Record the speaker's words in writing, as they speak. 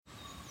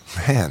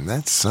Man,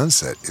 that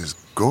sunset is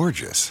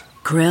gorgeous.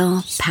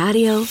 Grill,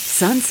 patio,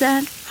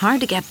 sunset.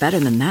 Hard to get better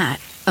than that.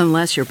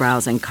 Unless you're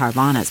browsing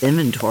Carvana's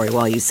inventory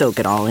while you soak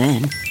it all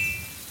in.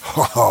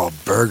 Oh,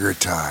 burger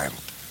time.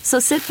 So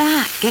sit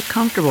back, get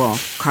comfortable.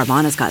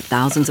 Carvana's got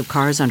thousands of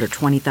cars under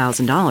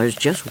 $20,000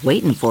 just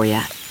waiting for you.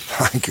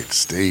 I could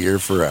stay here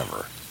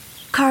forever.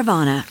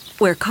 Carvana,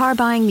 where car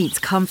buying meets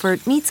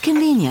comfort meets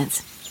convenience.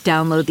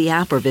 Download the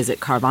app or visit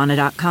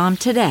Carvana.com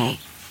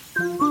today.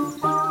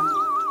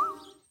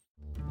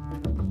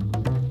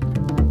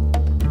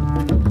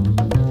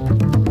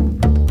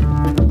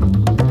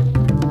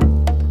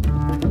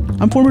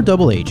 I'm former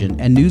double agent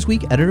and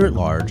Newsweek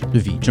editor-at-large,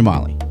 Naveed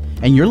Jamali,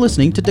 and you're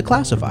listening to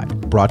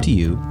Declassified, brought to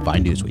you by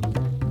Newsweek.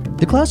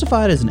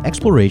 Declassified is an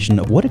exploration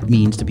of what it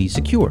means to be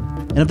secure,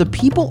 and of the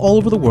people all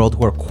over the world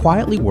who are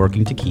quietly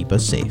working to keep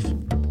us safe.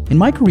 In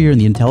my career in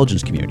the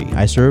intelligence community,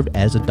 I served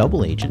as a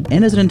double agent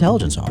and as an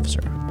intelligence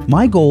officer.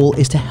 My goal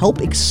is to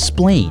help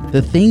explain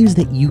the things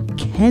that you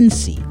can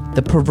see,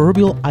 the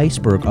proverbial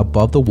iceberg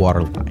above the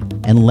waterline,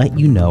 and let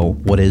you know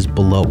what is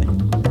below it.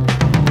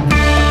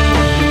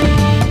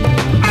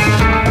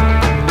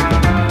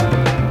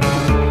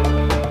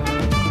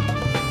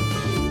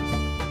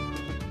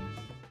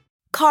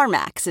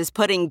 CarMax is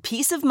putting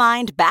peace of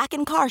mind back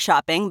in car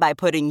shopping by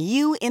putting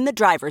you in the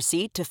driver's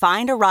seat to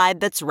find a ride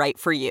that's right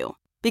for you.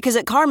 Because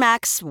at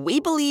CarMax,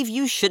 we believe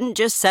you shouldn't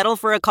just settle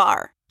for a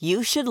car.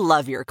 You should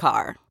love your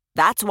car.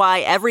 That's why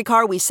every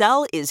car we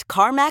sell is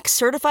CarMax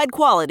certified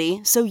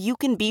quality, so you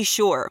can be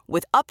sure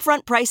with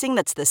upfront pricing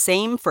that's the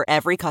same for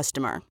every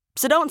customer.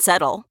 So don't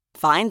settle.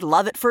 Find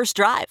love at first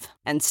drive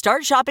and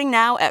start shopping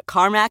now at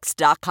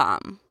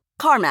CarMax.com.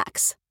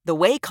 CarMax, the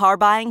way car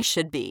buying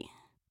should be.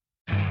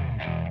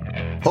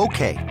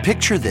 Okay,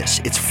 picture this.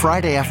 It's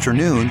Friday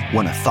afternoon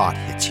when a thought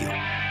hits you.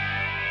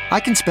 I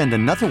can spend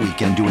another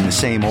weekend doing the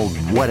same old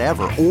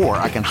whatever, or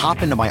I can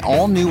hop into my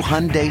all-new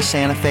Hyundai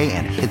Santa Fe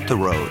and hit the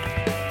road.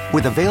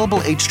 With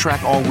available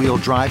H-Track all-wheel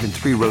drive and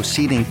 3-row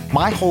seating,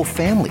 my whole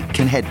family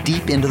can head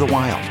deep into the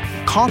wild.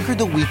 Conquer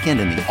the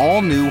weekend in the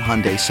all-new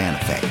Hyundai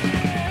Santa Fe.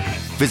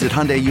 Visit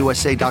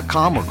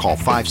HyundaiUSA.com or call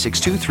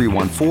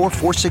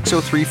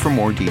 562-314-4603 for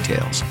more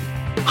details.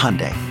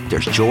 Hyundai,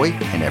 there's joy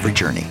in every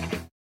journey.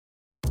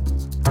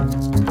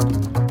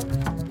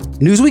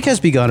 Newsweek has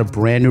begun a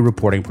brand new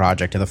reporting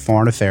project in the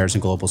foreign affairs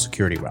and global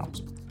security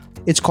realms.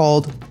 It's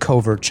called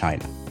Covert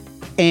China.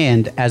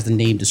 And as the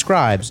name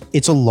describes,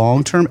 it's a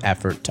long-term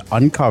effort to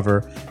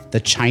uncover the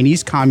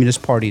Chinese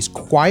Communist Party's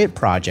quiet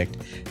project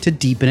to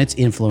deepen its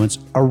influence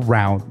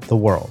around the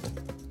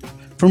world.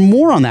 For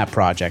more on that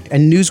project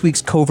and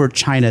Newsweek's Covert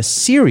China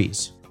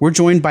series, we're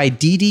joined by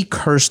Didi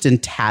Kirsten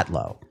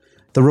Tatlow,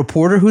 the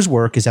reporter whose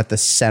work is at the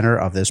center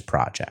of this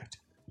project.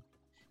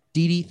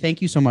 Didi,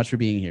 thank you so much for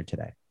being here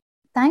today.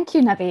 Thank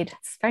you, Naveed.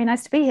 It's very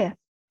nice to be here.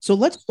 So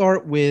let's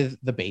start with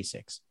the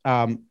basics.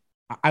 I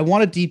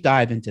want to deep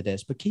dive into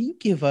this, but can you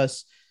give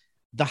us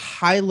the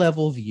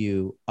high-level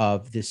view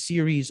of this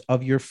series,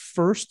 of your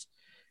first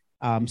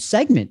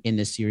segment in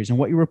this series, and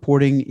what your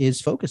reporting is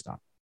focused on?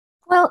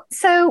 Well,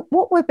 so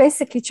what we're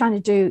basically trying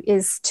to do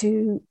is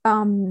to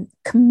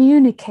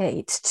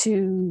communicate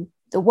to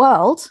the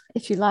world,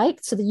 if you like,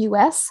 to the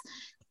US,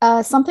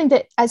 something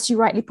that, as you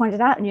rightly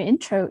pointed out in your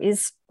intro,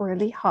 is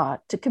really hard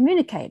to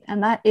communicate.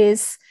 And that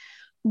is,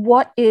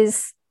 what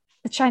is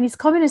the Chinese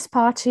Communist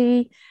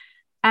Party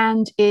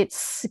and its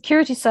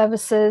security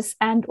services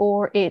and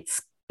or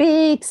its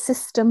big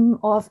system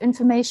of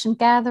information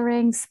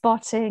gathering,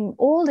 spotting,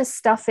 all this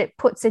stuff it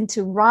puts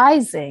into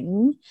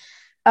rising,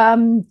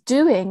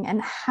 doing,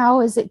 and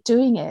how is it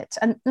doing it?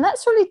 And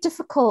that's really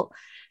difficult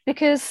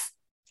because,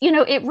 you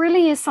know, it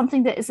really is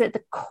something that is at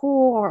the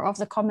core of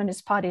the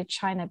Communist Party of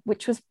China,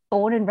 which was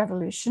born in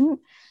revolution,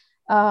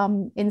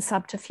 in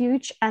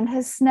subterfuge, and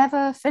has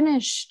never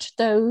finished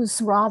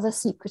those rather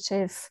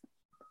secretive,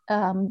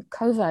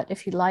 covert,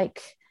 if you like,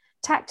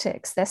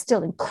 tactics. They're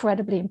still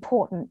incredibly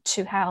important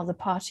to how the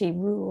party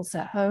rules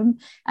at home,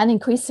 and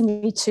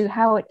increasingly to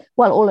how it,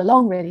 well, all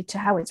along really, to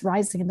how it's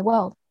rising in the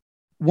world.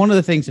 One of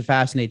the things that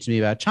fascinates me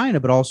about China,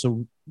 but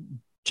also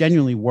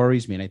genuinely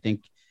worries me, and I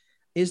think,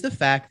 is the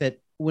fact that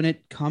when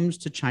it comes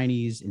to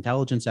Chinese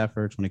intelligence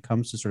efforts, when it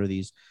comes to sort of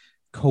these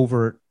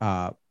covert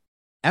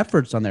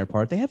efforts on their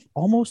part, they have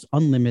almost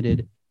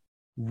unlimited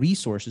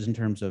resources in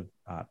terms of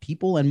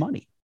people and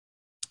money.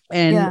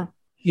 And,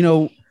 you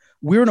know,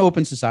 we're an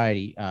open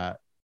society,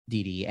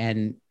 Didi,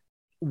 and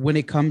when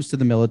it comes to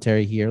the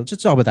military here, let's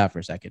just talk about that for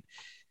a second.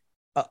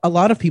 A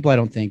lot of people, I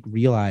don't think,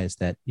 realize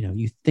that, you know,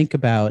 you think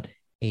about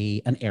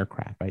an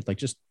aircraft, right? Like,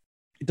 just,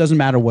 it doesn't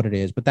matter what it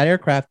is, but that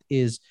aircraft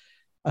is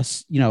a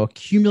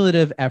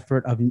cumulative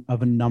effort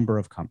of a number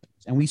of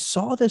companies. And we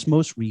saw this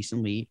most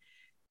recently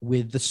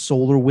with the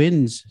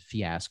SolarWinds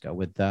fiasco,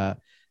 with the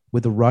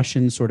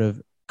Russians sort of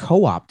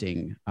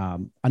co-opting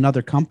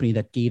another company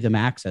that gave them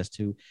access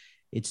to,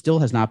 it still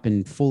has not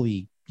been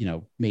fully,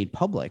 made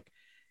public.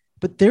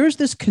 But there's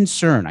this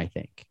concern, I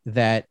think,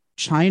 that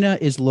China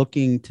is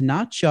looking to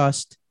not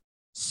just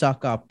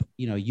suck up,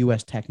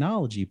 U.S.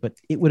 technology, but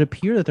it would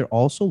appear that they're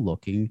also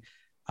looking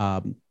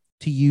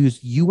to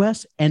use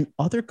US and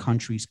other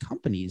countries'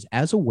 companies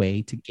as a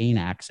way to gain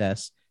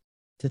access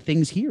to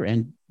things here,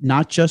 and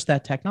not just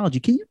that technology.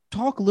 Can you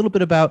talk a little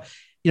bit about,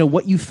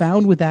 what you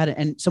found with that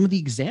and some of the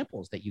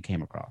examples that you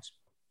came across?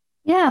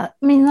 Yeah,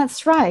 I mean,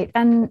 that's right.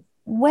 And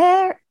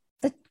where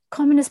the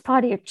Communist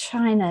Party of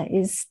China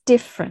is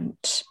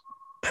different,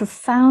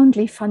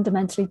 profoundly,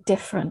 fundamentally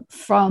different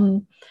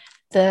from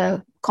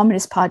the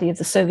Communist Party of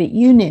the Soviet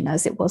Union,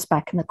 as it was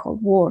back in the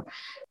Cold War,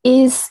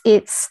 is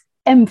its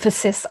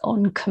emphasis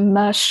on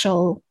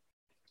commercial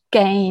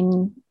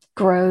gain,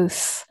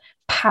 growth,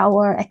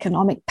 power,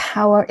 economic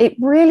power. It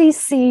really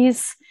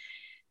sees,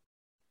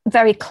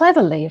 very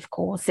cleverly, of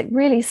course, it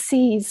really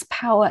sees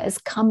power as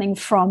coming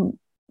from,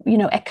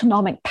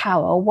 economic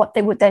power. What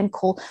they would then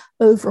call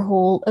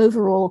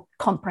overall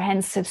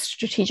comprehensive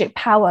strategic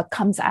power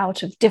comes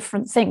out of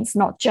different things,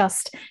 not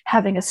just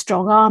having a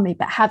strong army,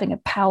 but having a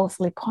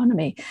powerful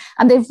economy.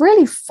 And they've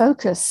really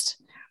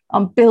focused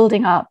on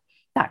building up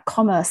that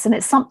commerce. And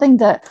it's something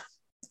that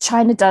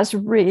China does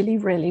really,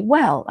 really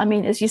well. I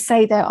mean, as you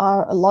say, there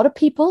are a lot of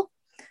people.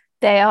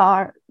 They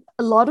are,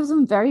 a lot of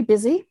them, very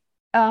busy.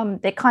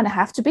 They kind of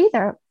have to be.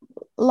 There are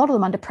a lot of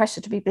them under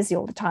pressure to be busy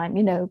all the time.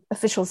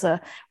 Officials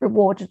are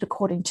rewarded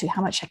according to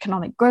how much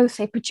economic growth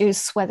they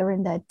produce, whether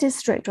in their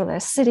district or their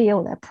city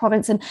or their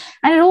province. And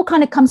it all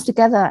kind of comes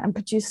together and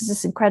produces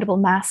this incredible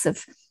mass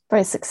of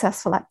very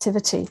successful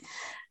activity.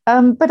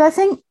 But I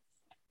think,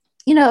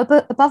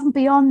 above and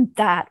beyond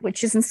that,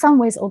 which is in some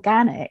ways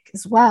organic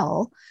as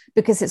well,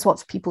 because it's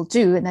what people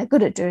do and they're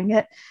good at doing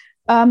it,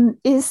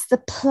 is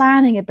the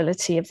planning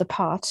ability of the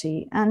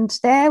party. And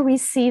there we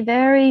see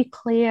very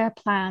clear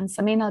plans.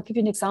 I mean, I'll give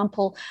you an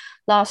example.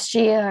 Last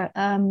year,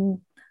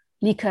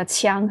 Li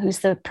Keqiang, who's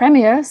the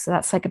premier, so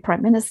that's like a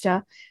prime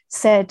minister,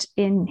 said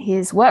in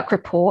his work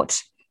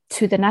report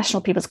to the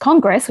National People's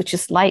Congress, which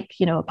is like,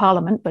 a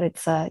parliament, but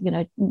it's,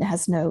 it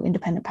has no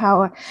independent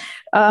power,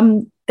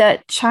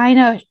 that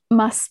China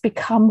must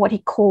become what he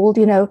called,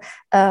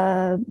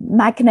 a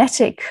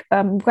magnetic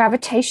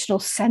gravitational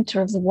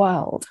center of the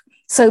world.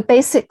 So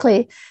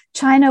basically,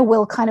 China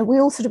will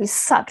we'll sort of be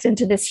sucked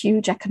into this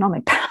huge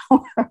economic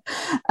power.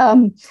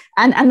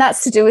 And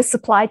that's to do with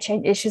supply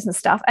chain issues and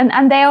stuff.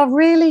 And they are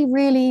really,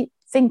 really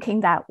thinking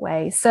that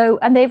way. So,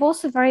 and they've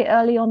also very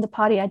early on, the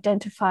party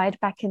identified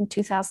back in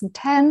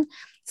 2010.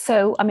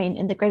 So, I mean,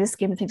 in the greater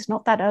scheme of things,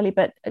 not that early,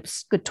 but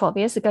it's a good 12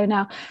 years ago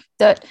now,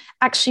 that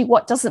actually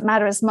what doesn't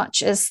matter as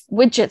much as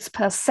widgets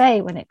per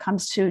se when it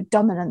comes to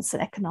dominance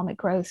and economic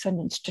growth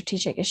and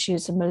strategic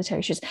issues and military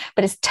issues,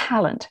 but it's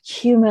talent,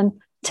 human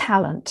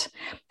talent.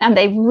 And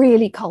they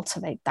really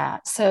cultivate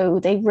that. So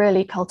they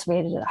really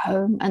cultivate it at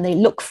home and they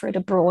look for it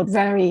abroad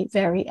very,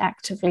 very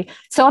actively.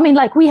 So, I mean,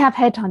 like we have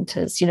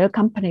headhunters,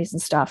 companies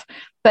and stuff,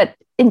 but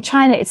in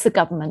China, it's the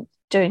government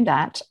doing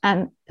that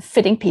and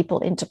fitting people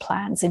into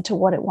plans, into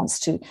what it wants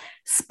to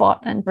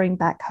spot and bring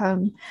back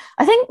home.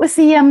 I think with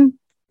the,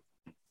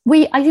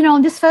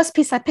 on this first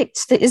piece, I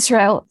picked the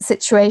Israel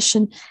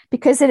situation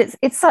because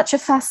it's such a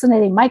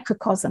fascinating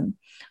microcosm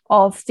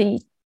of the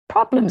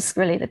problems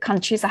really the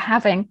countries are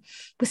having,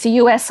 with the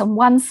US on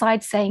one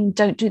side saying,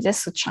 don't do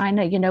this with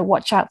China,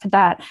 watch out for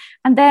that.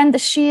 And then the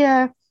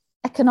sheer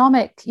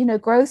economic,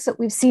 growth that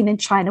we've seen in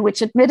China,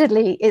 which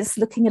admittedly is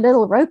looking a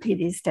little ropey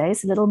these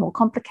days, a little more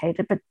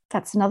complicated, but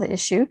that's another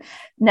issue.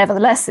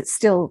 Nevertheless, it's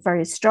still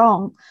very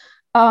strong.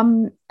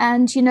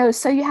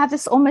 So you have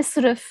this almost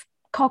sort of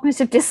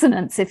cognitive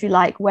dissonance, if you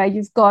like, where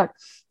you've got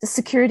the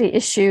security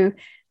issue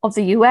of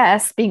the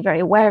US being very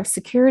aware of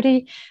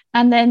security,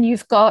 and then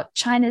you've got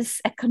China's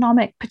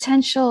economic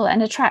potential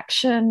and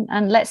attraction,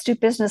 and let's do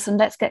business and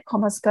let's get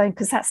commerce going,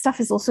 because that stuff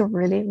is also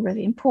really,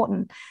 really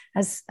important,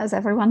 as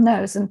everyone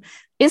knows. And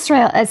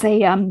Israel, as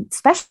a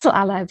special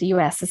ally of the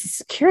US, as a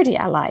security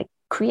ally,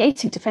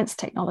 creating defense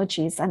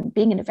technologies and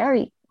being in a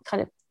very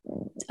kind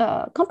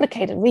of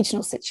complicated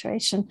regional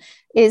situation,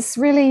 is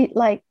really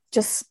like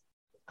just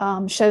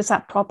shows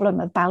that problem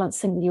of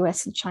balancing the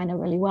US and China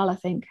really well, I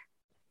think.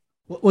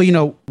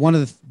 Well, one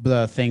of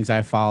the things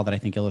I follow that I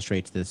think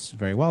illustrates this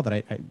very well, that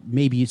I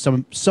maybe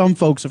some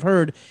folks have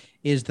heard,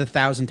 is the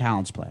 1,000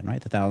 talents plan,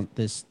 right?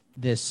 This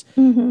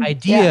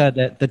idea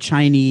that the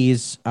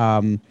Chinese,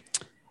 and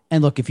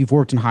look, if you've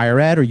worked in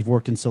higher ed or you've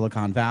worked in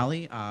Silicon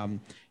Valley,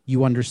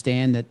 you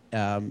understand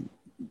that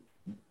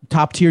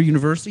top tier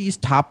universities,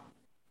 top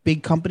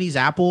big companies,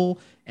 Apple,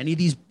 any of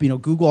these,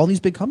 Google, all these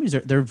big companies,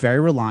 they're very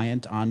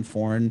reliant on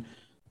foreign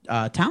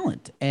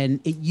talent. And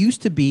it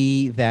used to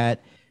be that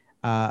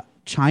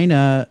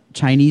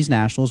Chinese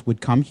nationals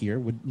would come here,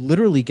 would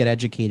literally get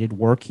educated,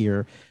 work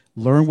here,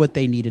 learn what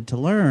they needed to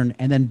learn,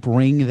 and then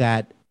bring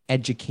that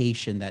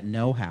education, that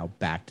know-how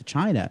back to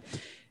China.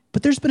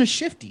 But there's been a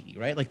shift, Didi,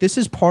 right? Like this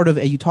is part of,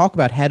 you talk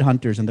about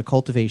headhunters and the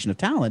cultivation of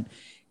talent.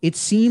 It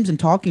seems, in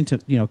talking to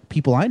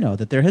people I know,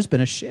 that there has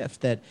been a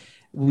shift, that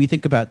when we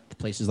think about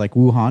places like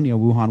Wuhan,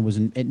 Wuhan was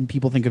and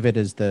people think of it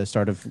as the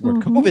start of where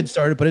COVID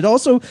started, but it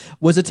also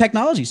was a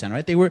technology center,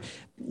 right?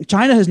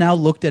 China has now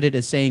looked at it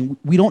as saying,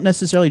 we don't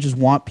necessarily just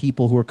want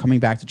people who are coming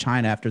back to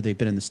China after they've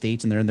been in the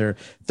States and they're in their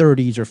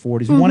 30s or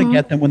 40s. We want to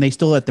get them when they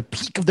still at the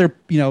peak of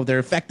their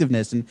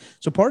effectiveness. And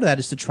so part of that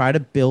is to try to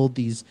build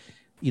these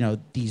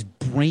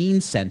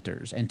brain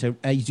centers and to,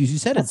 as you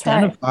said,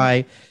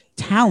 identify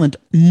talent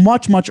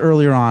much, much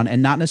earlier on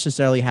and not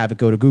necessarily have it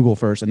go to Google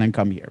first and then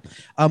come here.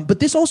 But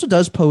this also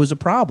does pose a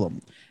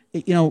problem.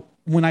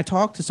 When I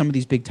talk to some of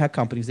these big tech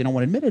companies, they don't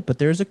want to admit it, but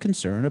there's a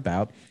concern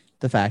about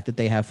the fact that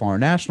they have foreign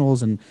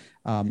nationals and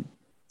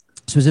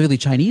specifically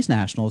Chinese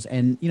nationals,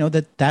 and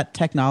that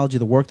technology,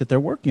 the work that they're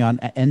working on,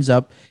 ends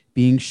up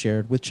being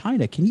shared with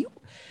China. Can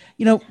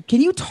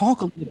you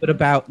talk a little bit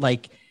about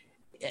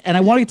and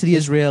I want to get to the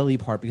Israeli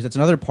part because that's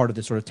another part of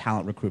this sort of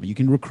talent recruitment. You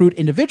can recruit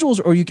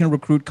individuals or you can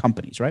recruit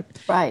companies, right?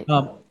 Right.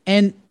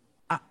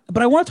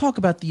 But I want to talk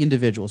about the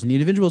individuals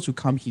who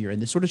come here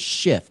and this sort of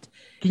shift.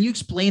 Can you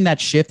explain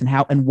that shift and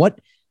how and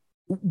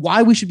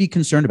why we should be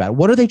concerned about it?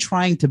 What are they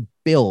trying to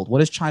build?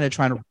 What is China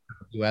trying to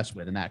recruit the U.S.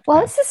 with in that?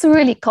 Well, this is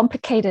really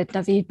complicated,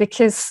 Naveed,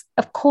 because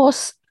of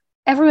course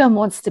everyone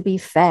wants to be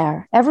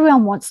fair.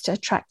 Everyone wants to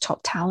attract top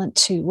talent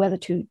to whether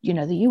to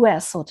the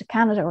U.S. or to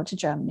Canada or to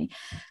Germany.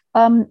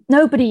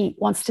 Nobody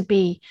wants to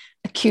be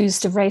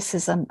accused of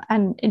racism.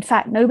 And in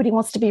fact, nobody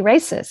wants to be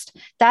racist.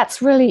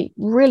 That's really,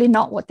 really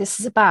not what this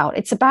is about.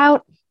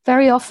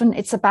 Very often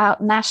it's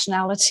about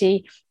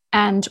nationality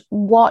and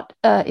what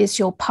is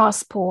your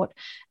passport,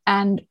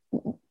 and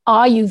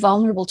are you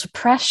vulnerable to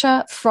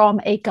pressure from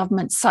a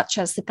government such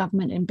as the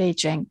government in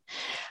Beijing?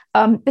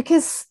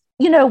 Because,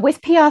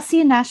 with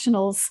PRC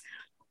nationals,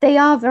 they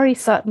are very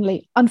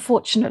certainly,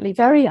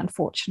 very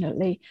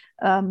unfortunately,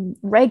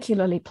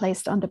 regularly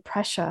placed under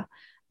pressure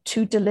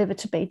to deliver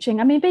to Beijing.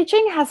 I mean,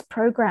 Beijing has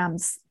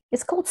programs,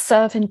 it's called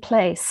Serve in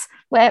Place,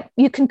 where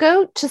you can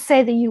go to,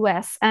 say, the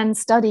US and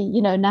study,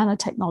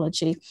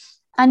 nanotechnology.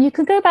 And you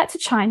can go back to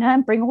China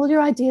and bring all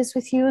your ideas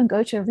with you and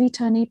go to a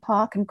returnee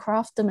park and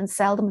craft them and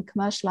sell them and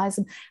commercialize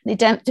them. The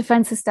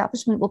defense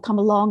establishment will come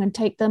along and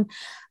take them.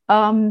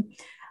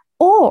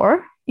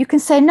 Or you can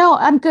say, no,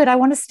 I'm good. I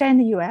want to stay in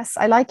the US.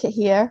 I like it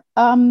here.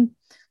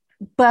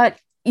 But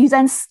you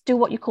then do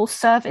what you call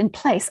serve in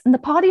place. And the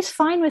party's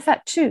fine with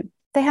that too.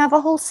 They have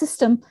a whole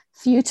system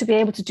for you to be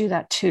able to do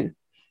that too.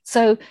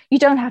 So you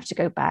don't have to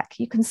go back.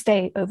 You can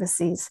stay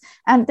overseas.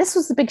 And this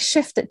was the big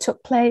shift that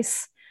took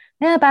place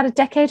about a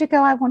decade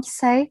ago, I want to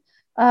say,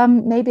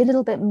 maybe a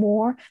little bit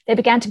more. They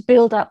began to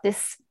build up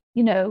this,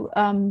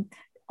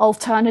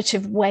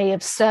 alternative way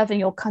of serving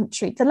your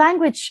country. The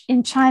language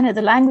in China,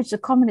 the language the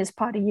Communist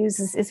Party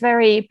uses is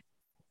very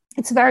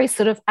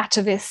sort of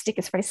atavistic.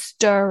 It's very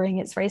stirring.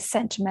 It's very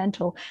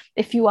sentimental.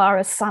 If you are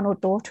a son or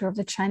daughter of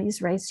the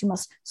Chinese race, you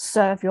must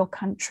serve your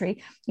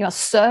country. You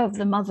must serve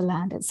the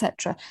motherland,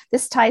 etc.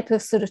 This type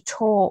of sort of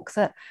talk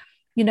that,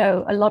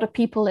 a lot of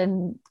people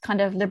in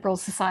kind of liberal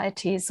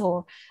societies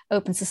or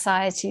open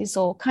societies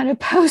or kind of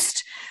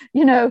post,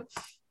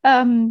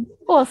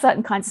 or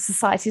certain kinds of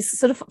societies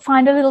sort of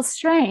find a little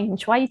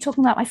strange. Why are you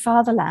talking about my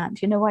fatherland?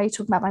 Why are you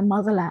talking about my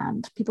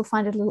motherland? People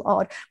find it a little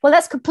odd. Well,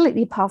 that's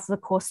completely par for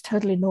the course,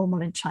 totally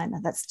normal in China.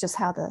 That's just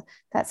how the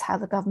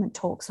government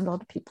talks, and a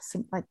lot of people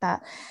think like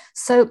that.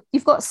 So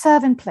you've got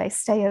serve in place,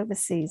 stay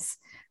overseas.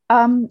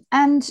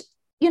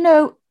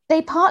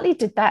 They partly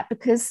did that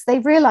because they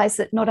realized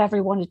that not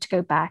everyone wanted to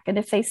go back. And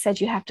if they said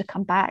you have to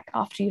come back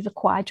after you've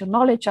acquired your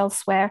knowledge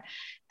elsewhere,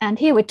 and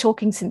here we're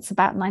talking since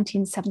about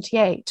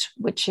 1978,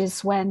 which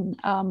is when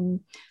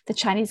the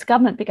Chinese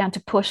government began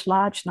to push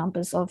large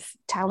numbers of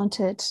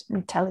talented,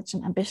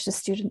 intelligent, ambitious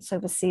students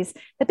overseas.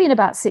 There have been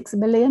about 6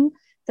 million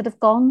that have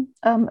gone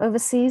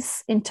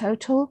overseas in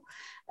total.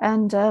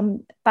 And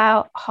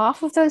about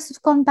half of those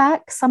have gone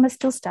back. Some are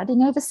still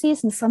studying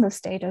overseas and some have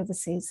stayed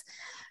overseas.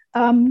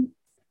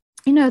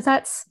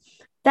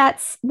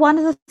 That's one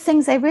of the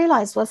things they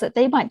realized was that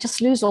they might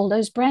just lose all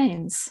those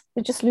brains.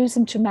 They just lose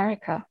them to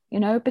America,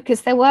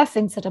 because there were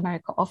things that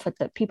America offered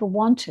that people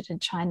wanted in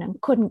China and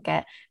couldn't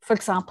get. For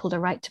example, the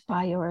right to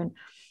buy your own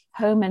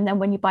home. And then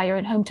when you buy your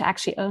own home, to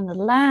actually own the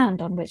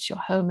land on which your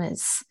home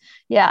is.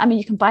 Yeah, I mean,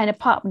 you can buy an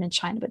apartment in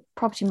China, but the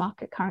property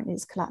market currently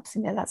is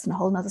collapsing there. That's a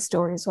whole nother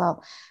story as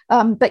well.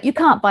 But you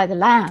can't buy the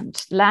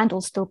land. Land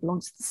all still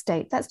belongs to the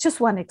state. That's just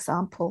one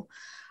example.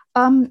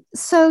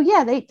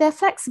 They're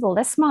flexible,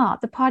 they're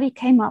smart. The party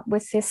came up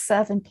with this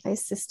serve in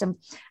place system.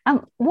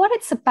 And what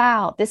it's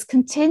about, this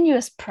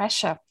continuous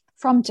pressure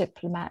from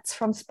diplomats,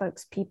 from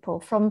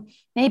spokespeople, from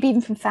maybe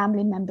even from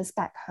family members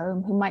back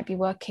home who might be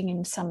working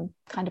in some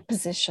kind of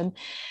position.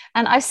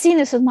 And I've seen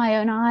this with my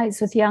own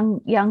eyes with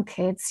young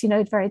kids,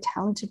 very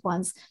talented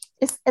ones.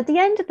 It's, at the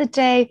end of the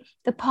day,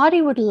 the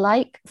party would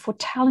like for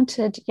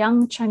talented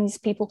young Chinese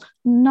people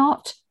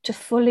not to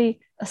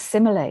fully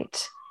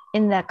assimilate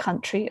in their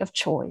country of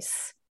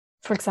choice.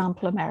 For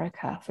example,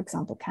 America, for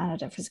example,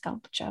 Canada, for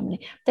example,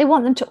 Germany. They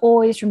want them to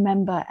always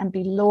remember and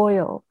be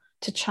loyal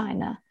to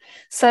China.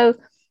 So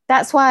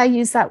that's why I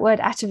use that word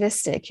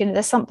atavistic.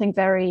 There's something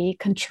very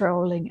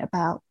controlling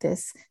about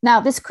this.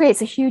 Now, this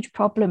creates a huge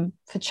problem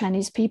for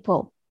Chinese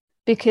people,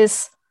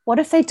 because what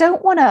if they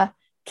don't want to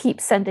keep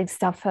sending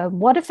stuff home?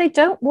 What if they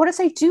do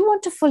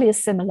want to fully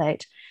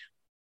assimilate?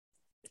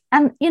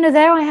 And,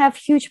 there I have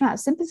huge amount of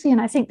sympathy. And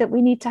I think that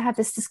we need to have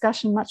this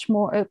discussion much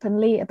more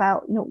openly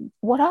about,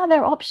 what are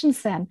their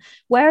options then?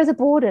 Where are the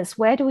borders?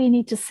 Where do we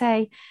need to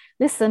say,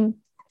 listen,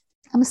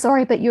 I'm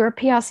sorry, but you're a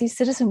PRC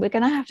citizen. We're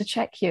going to have to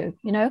check you,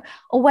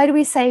 Or where do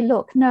we say,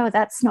 look, no,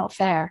 that's not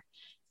fair?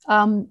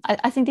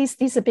 I think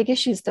these are big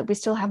issues that we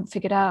still haven't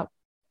figured out.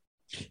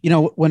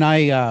 When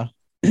I,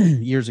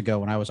 years ago,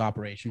 when I was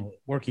operational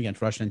working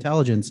against Russian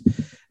intelligence,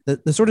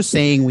 the sort of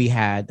saying we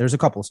had, there's a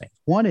couple of sayings.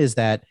 One is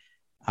that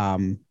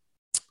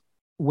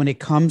when it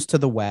comes to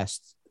the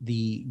West,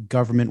 the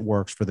government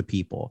works for the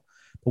people.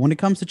 But when it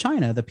comes to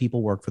China, the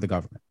people work for the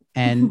government.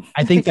 And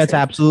I think that's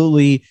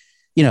absolutely,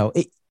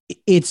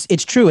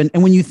 it's true.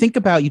 And when you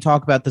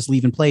talk about this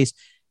leave in place,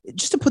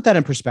 just to put that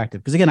in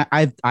perspective, because again,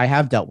 I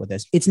have dealt with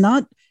this. It's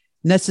not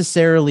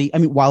necessarily,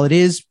 while it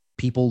is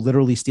people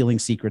literally stealing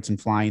secrets and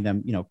flying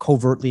them,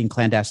 covertly and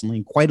clandestinely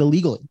and quite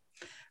illegally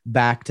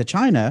back to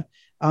China,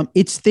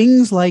 it's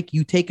things like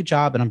you take a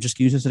job, and I'm just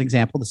using this as an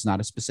example. This is not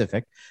a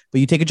specific,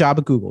 but you take a job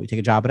at Google, you take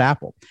a job at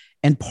Apple.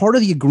 And part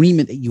of the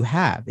agreement that you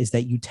have is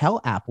that you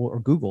tell Apple or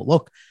Google,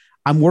 look,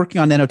 I'm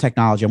working on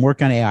nanotechnology, I'm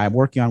working on AI, I'm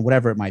working on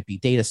whatever it might be,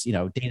 data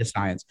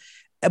science,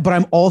 but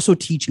I'm also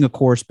teaching a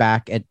course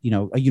back at,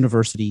 a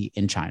university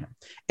in China.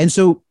 And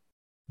so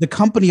the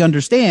company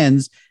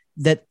understands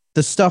that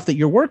the stuff that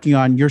you're working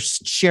on, you're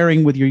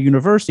sharing with your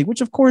university, which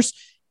of course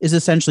is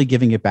essentially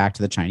giving it back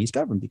to the Chinese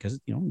government, because,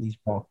 these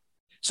all.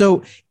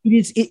 So it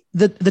is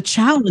the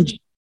challenge.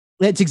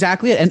 That's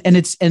exactly it. And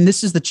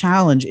this is the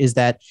challenge, is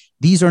that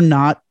these are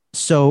not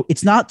so,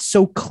 it's not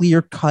so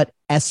clear cut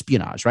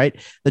espionage, right?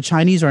 The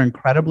Chinese are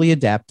incredibly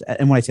adept.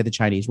 And when I say the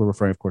Chinese, we're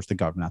referring, of course, to the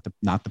government,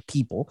 not the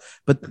people,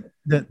 but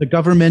the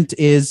government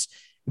is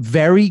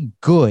very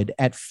good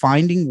at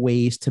finding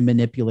ways to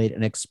manipulate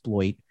and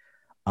exploit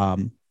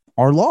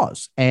our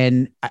laws.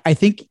 And I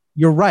think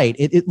you're right.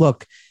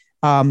 Look,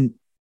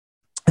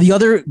 the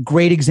other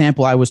great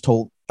example I was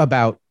told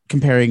about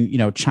comparing,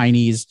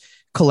 Chinese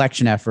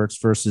collection efforts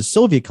versus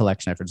Soviet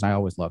collection efforts, I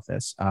always love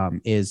this,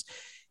 is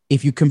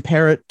if you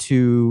compare it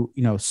to,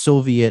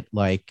 Soviet,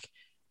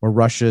 or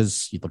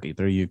Russia's, you look at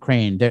either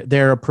Ukraine,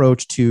 their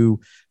approach to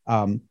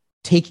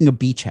taking a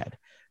beachhead.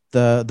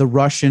 The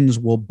Russians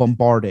will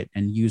bombard it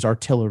and use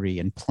artillery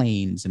and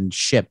planes and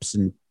ships,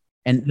 and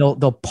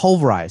they'll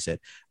pulverize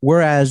it.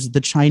 Whereas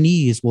the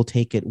Chinese will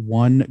take it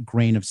one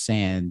grain of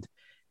sand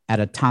at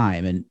a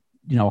time. And,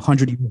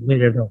 100 years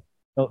later,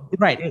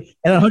 right.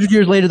 And 100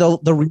 years later, they'll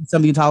read some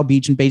of the entire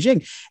beach in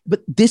Beijing.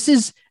 But this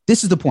is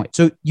the point.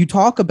 So you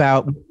talk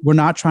about, we're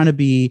not trying to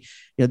be,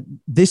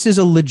 this is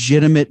a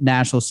legitimate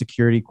national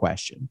security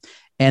question,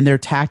 and their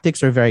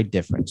tactics are very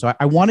different. So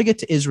I want to get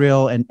to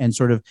Israel and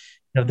sort of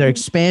their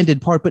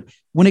expanded part. But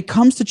when it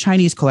comes to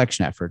Chinese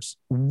collection efforts,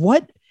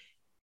 what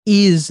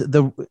is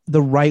the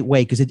right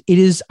way? Because it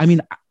is,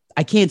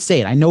 I can't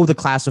say it. I know the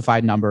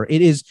classified number.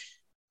 It is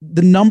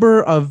the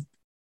number of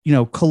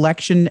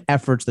collection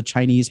efforts the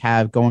Chinese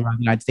have going on in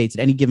the United States at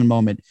any given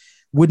moment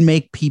would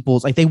make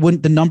people's,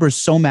 the number is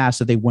so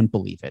massive, they wouldn't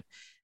believe it.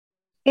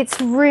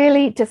 It's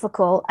really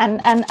difficult.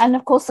 And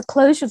of course, the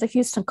closure of the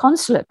Houston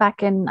consulate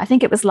back in, I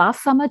think it was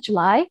last summer,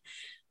 July,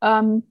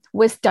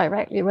 was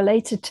directly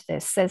related to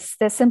this.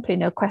 There's simply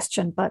no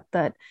question but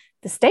that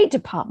the State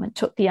Department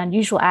took the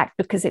unusual act,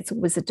 because it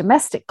was a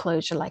domestic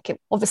closure.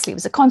 Obviously it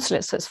was a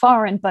consulate, so it's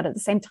foreign, but at the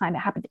same time, it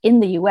happened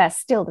in the US.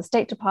 Still, the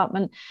State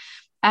Department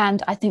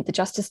and I think the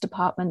Justice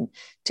Department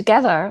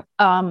together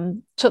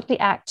took the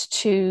act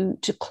to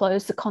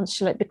close the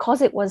consulate,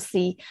 because it was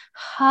the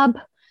hub,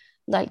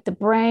 the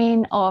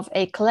brain of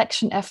a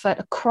collection effort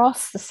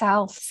across the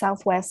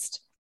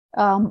southwest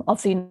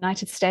of the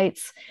United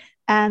States.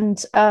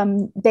 And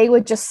they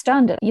were just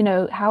stunned at,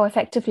 how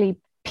effectively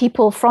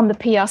people from the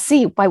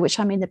PRC, by which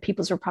I mean the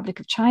People's Republic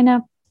of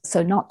China,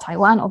 so not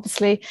Taiwan,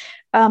 obviously,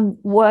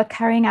 were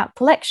carrying out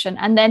collection.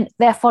 And then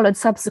there followed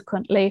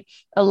subsequently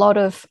a lot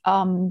of,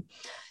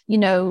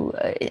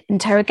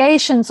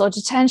 interrogations or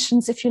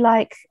detentions, if you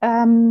like,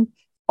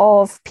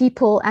 of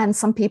people. And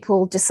some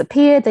people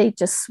disappeared. They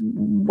just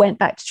went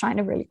back to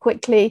China really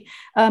quickly.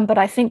 But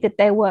I think that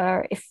there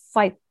were, if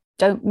I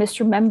don't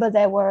misremember,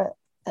 there were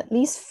at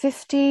least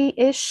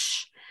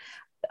 50-ish.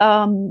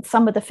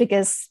 Some of the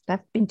figures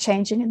have been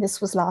changing, and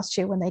this was last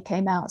year when they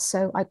came out,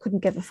 so I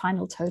couldn't give a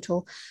final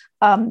total.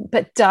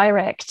 But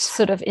direct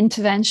sort of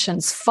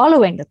interventions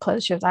following the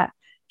closure of that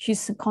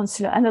Houston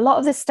consulate. And a lot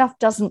of this stuff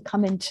doesn't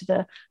come into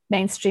the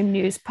mainstream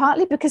news,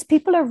 partly because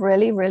people are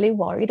really, really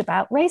worried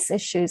about race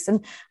issues.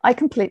 And I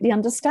completely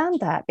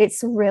understand that.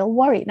 It's a real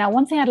worry. Now,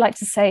 one thing I'd like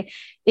to say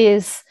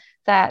is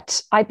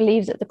that I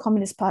believe that the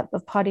Communist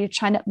Party of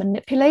China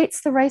manipulates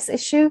the race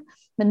issue,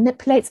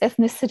 manipulates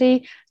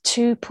ethnicity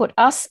to put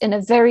us in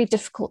a very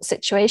difficult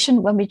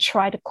situation when we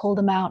try to call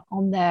them out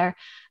on their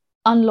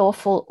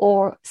unlawful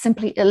or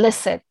simply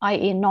illicit,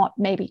 i.e. not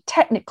maybe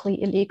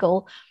technically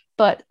illegal,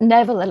 but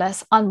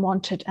nevertheless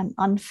unwanted and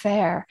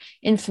unfair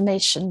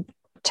information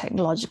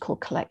technological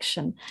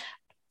collection.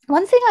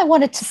 One thing I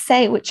wanted to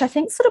say, which I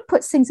think sort of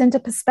puts things into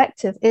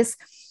perspective, is,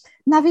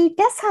 Navi,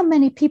 guess how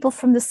many people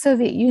from the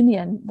Soviet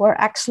Union were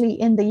actually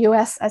in the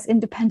US as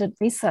independent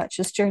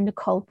researchers during the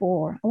Cold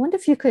War? I wonder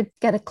if you could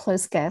get a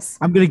close guess.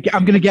 I'm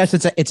gonna guess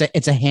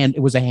it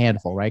was a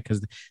handful, right?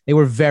 Because they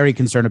were very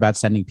concerned about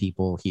sending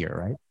people here,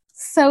 right?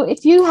 So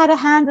if you had a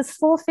hand with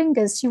 4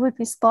 fingers, you would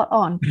be spot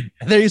on.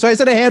 So I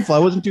said a handful. I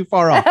wasn't too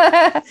far off.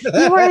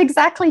 You were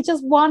exactly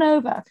just one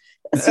over,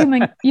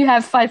 assuming you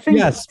have 5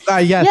 fingers.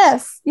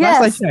 Yes. Yes.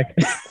 Last I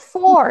checked.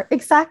 4,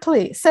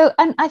 exactly. So,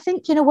 and I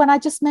think, when I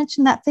just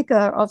mentioned that figure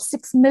of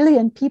 6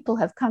 million people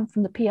have come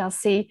from the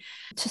PRC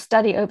to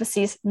study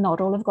overseas,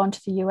 not all have gone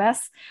to the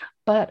US,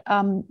 but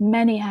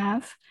many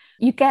have.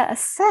 You get a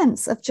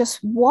sense of just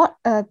what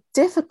a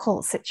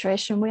difficult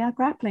situation we are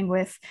grappling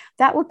with.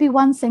 That would be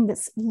one thing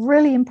that's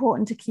really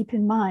important to keep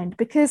in mind,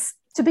 because,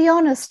 to be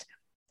honest,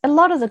 a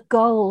lot of the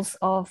goals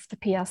of the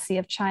PRC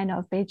of China,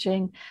 of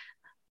Beijing,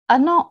 are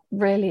not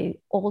really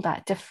all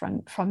that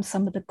different from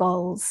some of the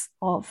goals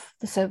of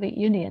the Soviet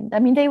Union. I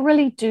mean, they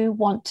really do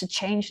want to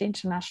change the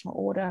international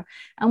order.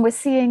 And we're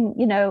seeing,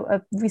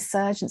 a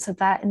resurgence of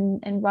that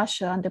in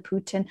Russia under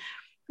Putin.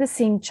 We're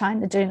seeing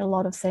China doing a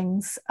lot of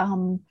things,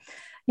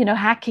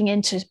 hacking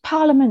into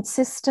parliament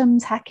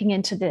systems, hacking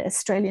into the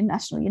Australian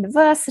National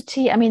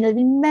University. I mean, there have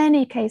been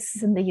many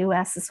cases in the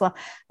US as well.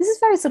 This is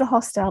very sort of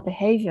hostile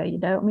behavior,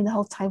 the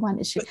whole Taiwan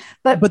issue.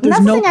 But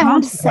there's no thing I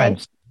want to say.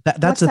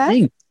 That's the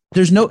thing.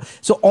 There's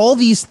so all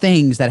these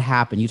things that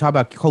happen. You talk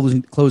about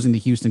closing the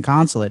Houston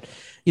consulate.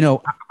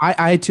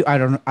 I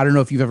don't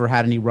know if you've ever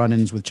had any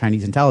run-ins with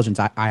Chinese intelligence.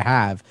 I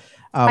have.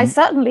 I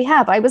certainly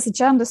have. I was a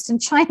journalist in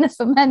China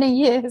for many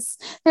years.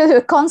 They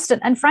were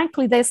constant, and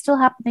frankly, they're still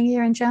happening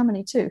here in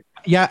Germany too.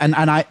 Yeah, and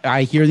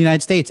I hear in the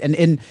United States,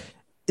 and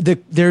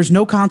there's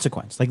no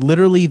consequence. Like,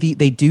 literally,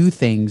 they do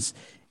things,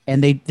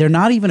 and they're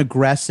not even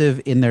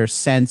aggressive in their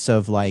sense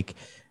of, like,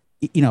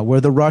 where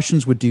the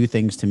Russians would do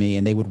things to me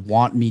and they would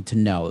want me to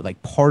know.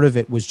 Like, part of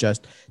it was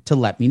just to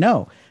let me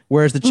know.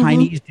 Whereas the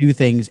Chinese do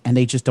things and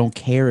they just don't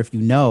care if you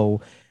know,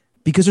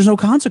 because there's no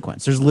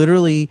consequence. There's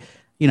literally,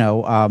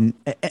 and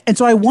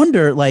so I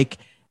wonder, like,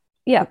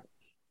 yeah,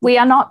 we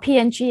are not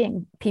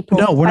PNGing people.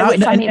 No, we're not.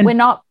 We're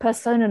not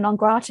persona non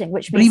grata,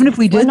 which means, but even if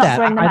we did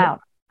that,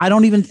 I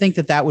don't even think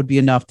that would be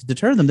enough to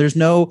deter them. There's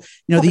no,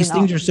 these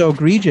things are so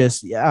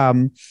egregious.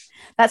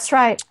 That's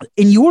right.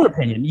 In your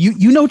opinion,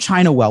 you know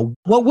China well.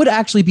 What would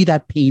actually be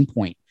that pain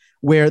point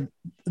where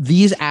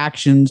these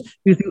actions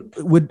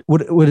would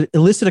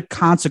elicit a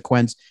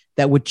consequence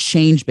that would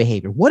change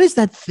behavior? What is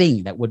that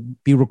thing that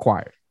would be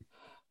required?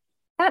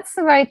 That's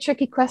a very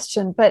tricky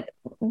question. But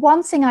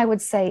one thing I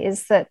would say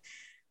is that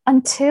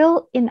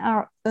until in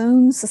our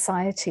own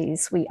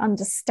societies we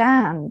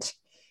understand,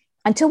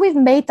 until we've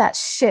made that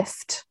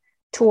shift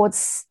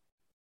towards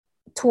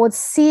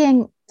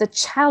seeing the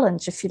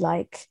challenge, if you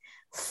like,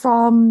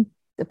 from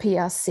the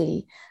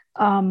PRC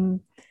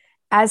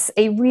as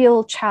a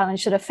real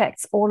challenge that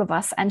affects all of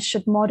us and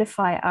should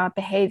modify our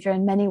behavior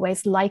in many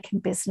ways, like in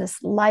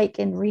business, like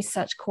in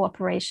research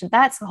cooperation.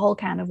 That's a whole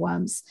can of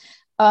worms.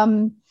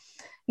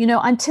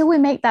 Until we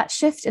make that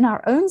shift in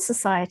our own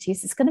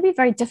societies, it's going to be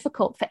very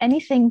difficult for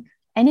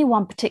any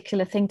one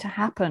particular thing to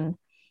happen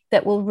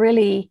that will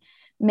really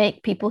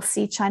make people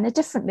see China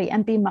differently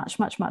and be much,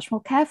 much, much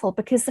more careful.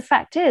 Because the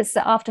fact is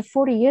that after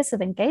 40 years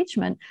of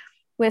engagement,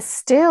 we're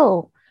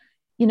still,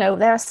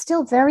 there are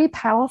still very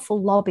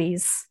powerful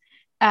lobbies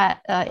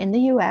in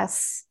the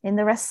US, in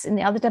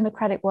the other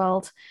democratic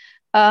world,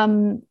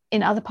 in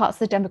other parts of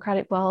the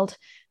democratic world,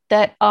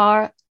 that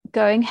are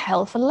going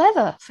hell for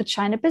leather for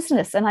China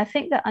business. And I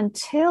think that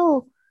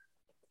until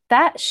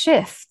that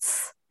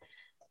shifts,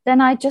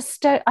 then I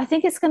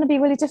think it's going to be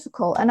really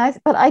difficult.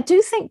 But I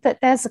do think that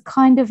there's a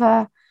kind of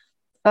a,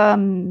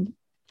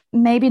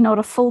 maybe not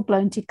a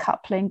full-blown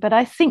decoupling, but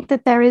I think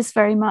that there is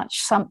very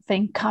much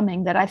something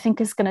coming that I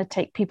think is going to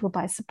take people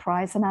by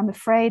surprise. And I'm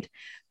afraid,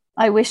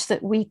 I wish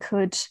that we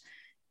could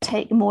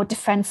take more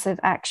defensive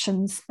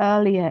actions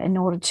earlier in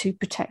order to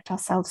protect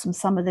ourselves from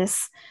some of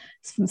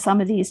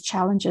these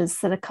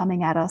challenges that are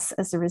coming at us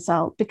as a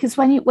result. Because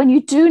when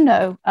you do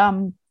know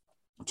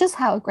just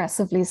how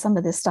aggressively some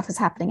of this stuff is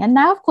happening, and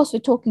now, of course, we're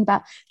talking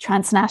about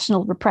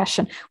transnational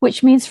repression,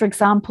 which means, for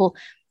example,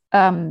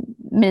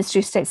 Ministry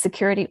of State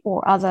Security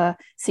or other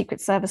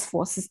Secret Service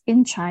forces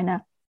in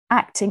China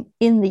acting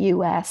in the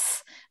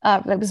US.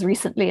 There was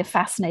recently a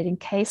fascinating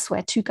case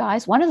where 2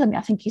 guys, one of them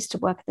I think used to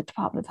work at the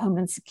Department of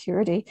Homeland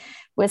Security,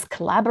 was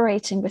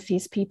collaborating with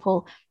these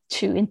people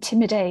to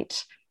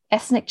intimidate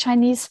ethnic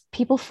Chinese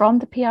people from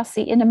the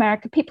PRC in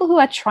America, people who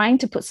are trying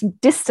to put some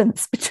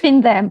distance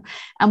between them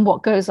and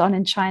what goes on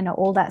in China,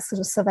 all that sort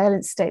of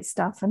surveillance state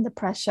stuff and the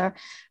pressure.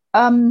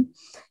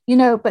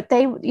 But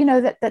they,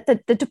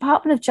 that the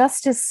Department of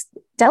Justice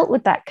dealt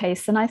with that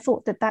case, and I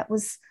thought that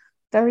was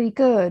very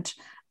good.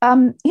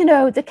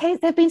 the case,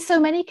 there have been so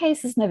many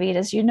cases, Naveed,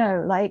 as you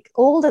know, like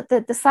all the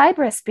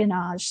cyber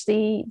espionage,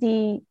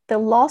 the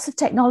loss of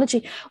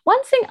technology.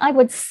 One thing I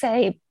would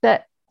say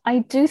that I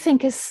do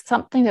think is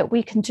something that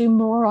we can do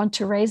more on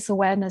to raise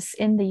awareness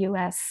in the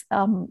US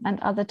and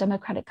other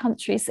democratic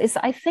countries is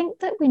I think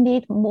that we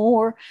need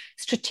more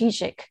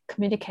strategic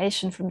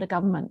communication from the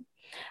government.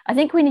 I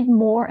think we need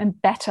more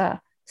and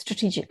better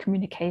strategic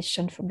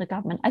communication from the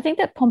government. I think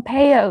that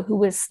Pompeo, who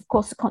was, of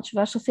course, a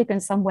controversial figure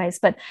in some ways,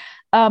 but,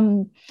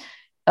 Pompeo,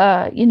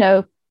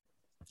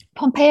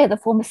 the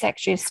former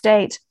Secretary of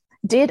State,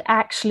 did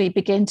actually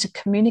begin to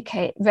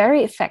communicate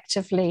very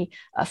effectively.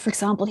 For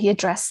example, he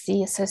addressed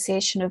the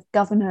Association of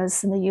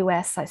Governors in the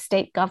US, like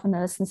state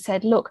governors, and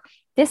said, look,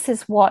 this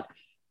is what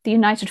the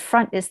United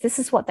Front is. This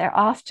is what they're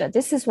after.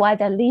 This is why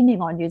they're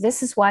leaning on you.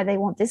 This is why they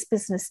want this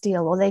business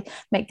deal or they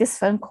make this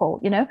phone call,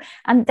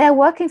 and they're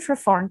working for a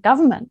foreign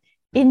government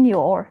in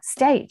your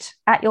state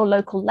at your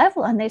local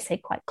level. And they say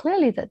quite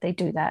clearly that they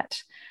do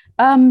that.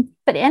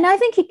 But I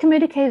think he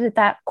communicated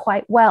that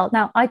quite well.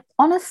 Now, I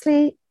don't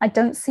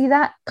see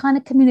that kind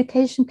of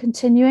communication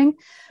continuing.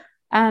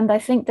 And I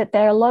think that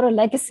there are a lot of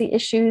legacy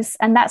issues,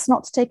 and that's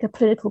not to take a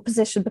political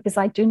position because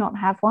I do not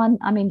have one.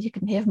 I mean, you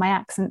can hear my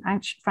accent.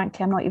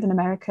 Frankly, I'm not even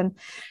American.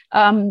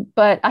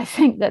 But I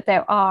think that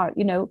there are,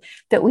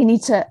 that we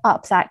need to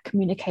up that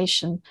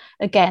communication,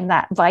 again,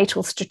 that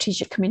vital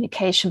strategic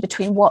communication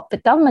between what the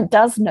government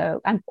does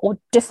know or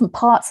different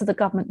parts of the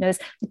government knows,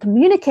 and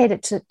communicate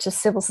it to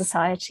civil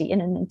society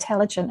in an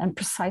intelligent and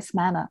precise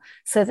manner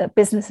so that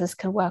businesses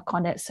can work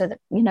on it, so that,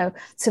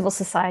 civil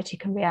society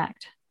can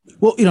react.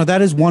 Well,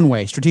 that is one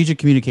way. Strategic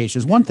communication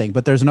is one thing,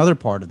 but there's another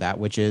part of that,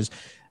 which is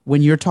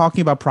when you're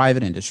talking about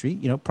private industry,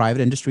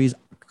 private industry is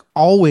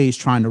always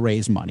trying to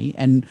raise money.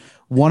 And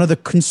one of the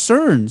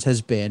concerns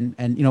has been,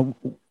 and,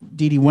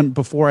 Didi,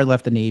 before I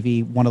left the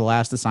Navy, one of the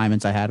last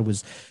assignments I had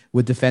was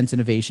with Defense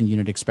Innovation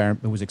Unit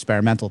Experiment. It was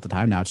experimental at the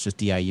time. Now it's just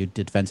DIU,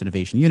 Defense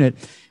Innovation Unit.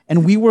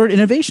 And we were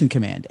Innovation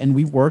Command, and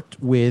we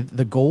worked with,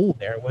 the goal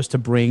there was to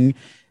bring,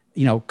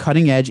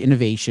 cutting edge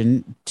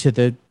innovation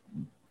to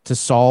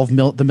solve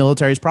the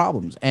military's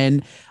problems.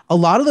 And a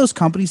lot of those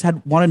companies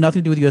wanted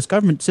nothing to do with the U.S.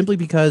 government simply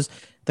because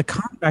the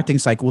contracting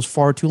cycle was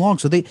far too long.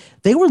 So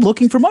they were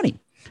looking for money.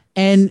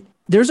 And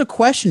there's a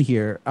question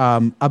here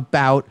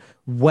about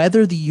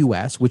whether the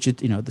U.S., which is,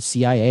 the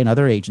CIA and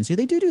other agencies,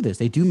 they do this.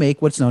 They do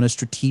make what's known as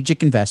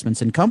strategic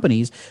investments in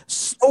companies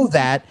so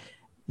that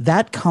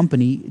that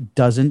company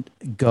doesn't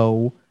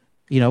go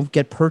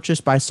get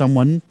purchased by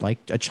someone like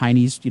a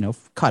Chinese,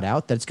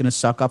 cutout that's going to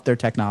suck up their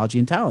technology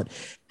and talent.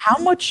 How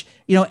much,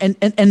 and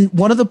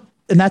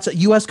that's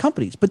U.S.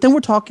 companies. But then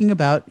we're talking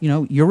about,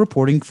 your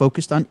reporting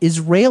focused on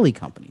Israeli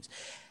companies.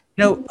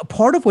 A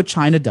part of what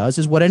China does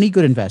is what any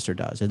good investor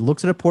does. It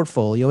looks at a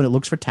portfolio and it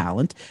looks for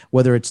talent,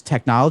 whether it's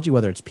technology,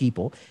 whether it's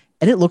people,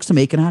 and it looks to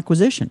make an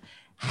acquisition.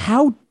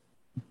 How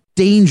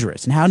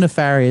dangerous and how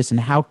nefarious and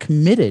how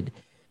committed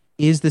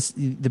is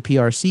the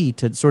PRC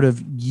to sort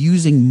of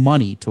using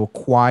money to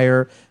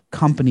acquire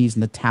companies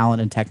and the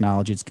talent and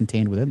technology that's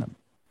contained within them?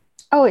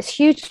 Oh, it's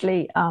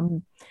hugely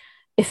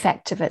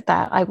effective at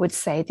that, I would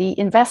say. The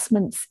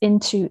investments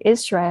into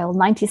Israel,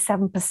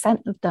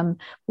 97% of them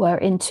were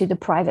into the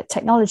private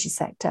technology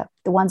sector,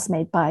 the ones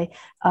made by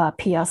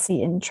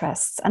PRC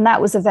interests. And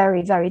that was a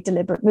very, very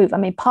deliberate move. I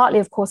mean, partly,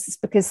 of course, it's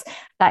because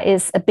that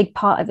is a big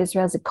part of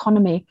Israel's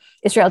economy.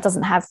 Israel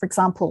doesn't have, for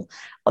example,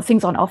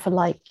 things on offer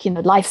like,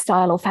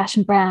 lifestyle or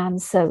fashion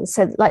brands. So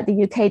like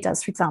the UK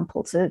does, for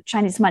example. So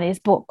Chinese money has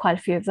bought quite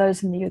a few of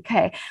those in the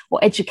UK.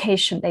 Or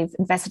education, they've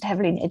invested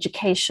heavily in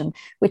education,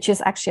 which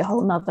is actually a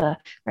whole nother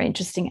very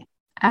interesting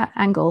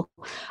angle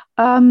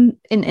in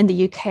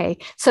the UK.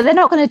 So they're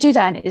not going to do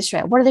that in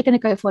Israel. What are they going to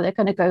go for? They're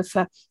going to go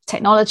for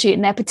technology,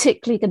 and they're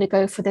particularly going to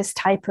go for this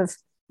type of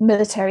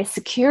military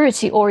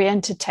security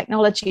oriented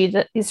technology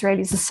that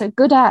Israelis are so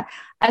good at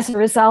as a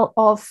result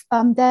of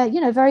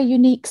their very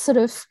unique sort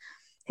of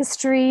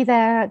history,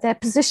 their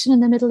position in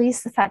the Middle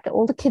East, the fact that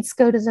all the kids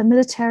go to the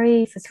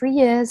military for 3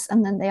 years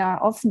and then they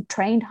are often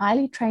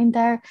highly trained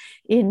there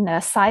in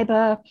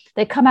cyber.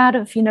 They come out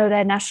of,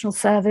 their national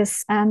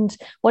service, and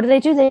what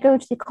do? They go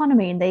to the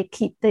economy and they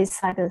keep these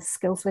cyber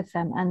skills with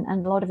them,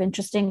 and a lot of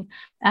interesting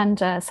and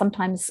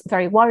sometimes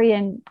very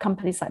worrying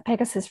companies like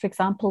Pegasus, for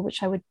example,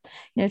 which I would,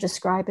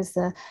 describe as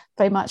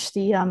very much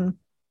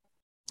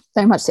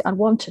the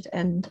unwanted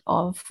end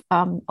of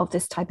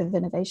this type of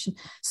innovation.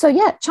 So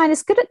yeah,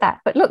 China's good at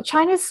that. But look,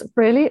 China's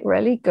really,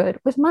 really good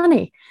with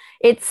money.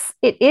 It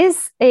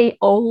is a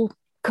old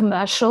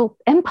commercial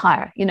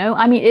empire.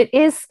 I mean, it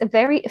is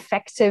very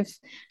effective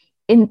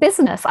in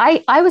business.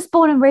 I was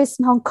born and raised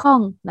in Hong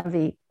Kong,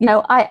 Navi.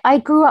 I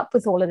grew up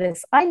with all of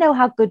this. I know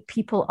how good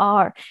people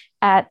are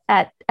at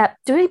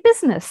doing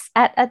business,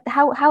 at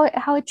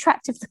how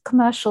attractive the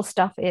commercial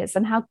stuff is,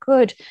 and how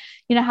good,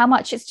 how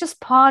much it's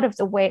just part of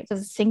the way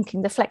of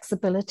thinking, the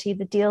flexibility,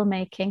 the deal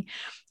making.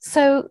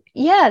 So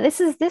yeah, this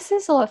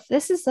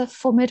is a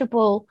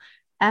formidable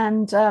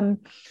and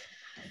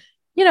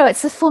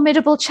it's a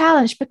formidable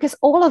challenge because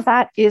all of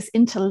that is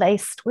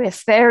interlaced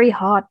with very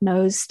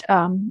hard-nosed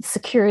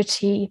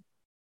security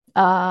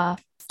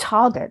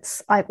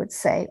targets, I would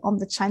say, on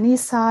the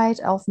Chinese side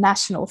of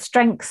national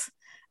strength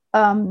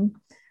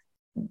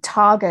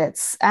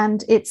targets.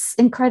 And it's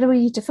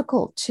incredibly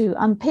difficult to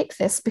unpick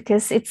this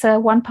because it's a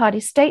one-party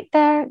state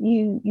there.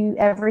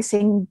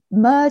 Everything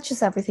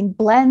merges, everything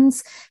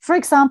blends. For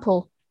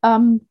example,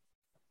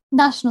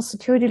 National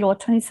Security Law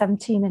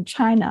 2017 in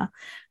China,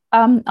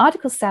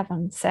 Article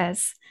 7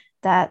 says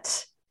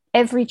that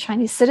every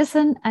Chinese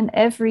citizen and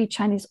every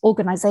Chinese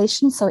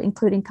organization, so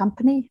including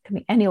company, can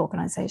be any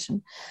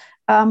organization,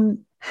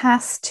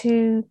 has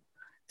to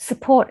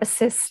support,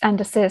 assist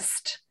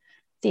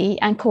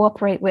and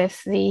cooperate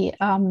with the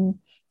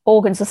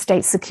organs of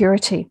state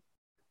security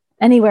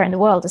anywhere in the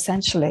world,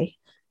 essentially.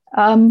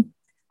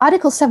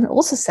 Article 7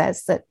 also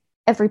says that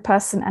every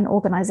person and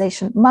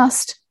organization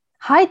must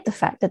hide the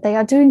fact that they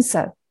are doing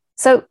so.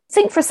 So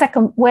think for a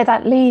second where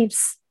that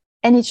leaves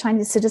any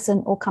Chinese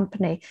citizen or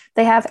company.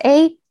 They have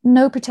A,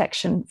 no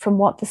protection from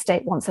what the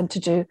state wants them to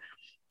do,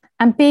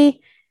 and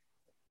B,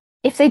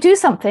 if they do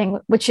something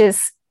which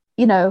is,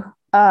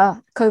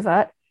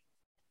 covert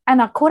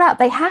and are caught out,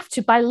 they have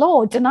to, by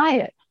law, deny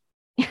it.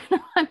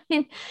 I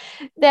mean,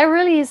 there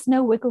really is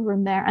no wiggle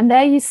room there. And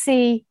there you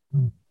see,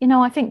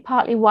 I think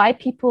partly why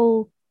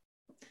people,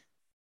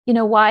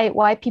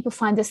 why people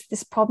find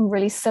this problem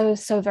really so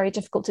very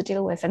difficult to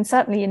deal with. And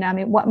certainly,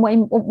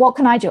 what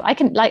can I do? I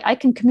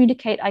can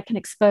communicate, I can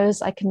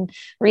expose, I can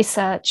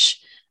research,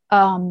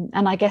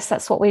 and I guess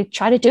that's what we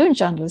try to do in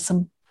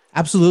journalism.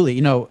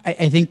 Absolutely.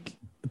 I think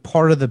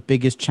part of the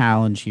biggest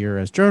challenge here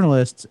as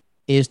journalists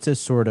is to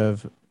sort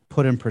of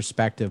put in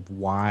perspective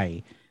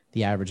why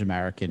the average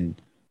American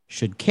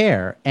should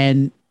care.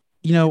 And,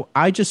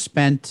 I just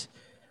spent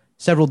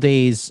several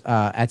days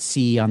at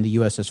sea on the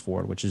USS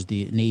Ford, which is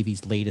the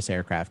Navy's latest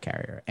aircraft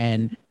carrier.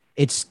 And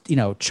it's,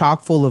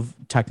 chock full of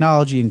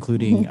technology,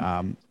 including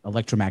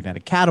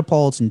electromagnetic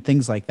catapults and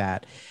things like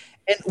that.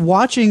 And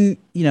watching,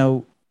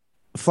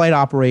 flight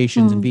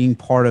operations and being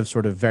part of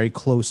sort of very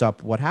close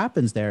up what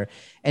happens there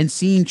and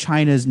seeing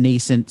China's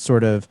nascent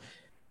sort of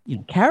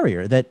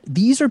carrier, that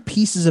these are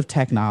pieces of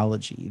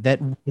technology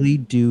that really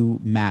do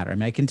matter. I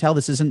mean, I can tell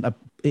this isn't,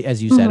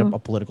 as you said, a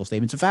political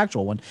statement. It's a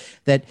factual one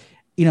that,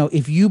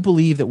 if you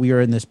believe that we are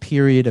in this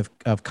period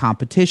of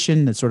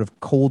competition, that sort of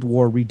Cold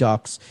War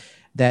redux,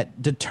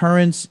 that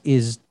deterrence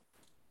is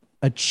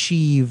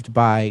achieved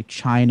by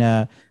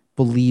China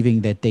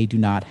believing that they do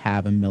not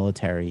have a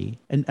military,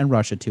 and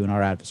Russia too, and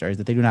our adversaries,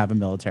 that they do not have a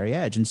military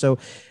edge. And so,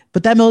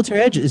 but that military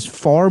edge is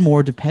far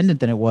more dependent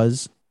than it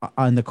was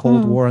on the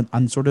Cold War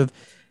on sort of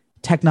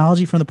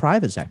technology from the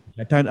private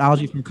sector,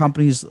 technology from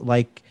companies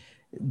like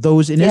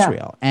those in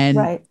Israel.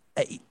 And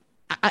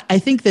I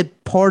think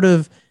that part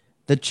of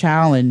the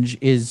challenge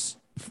is,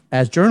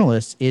 as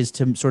journalists, is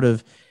to sort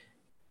of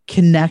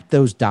connect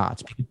those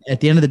dots. Because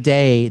at the end of the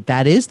day,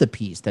 that is the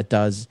piece that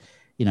does,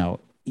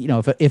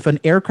 if an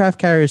aircraft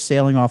carrier is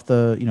sailing off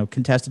the,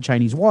 contested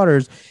Chinese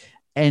waters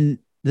and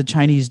the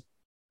Chinese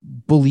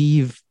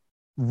believe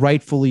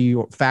rightfully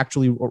or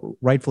factually or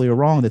rightfully or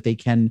wrong that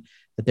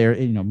they're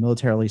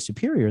militarily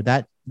superior,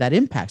 that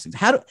impacts things.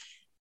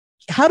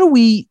 How do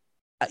we,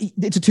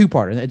 it's a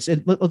two-part, and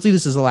let's leave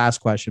this as the last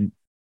question.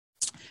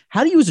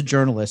 How do you as a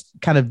journalist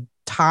kind of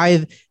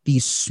tie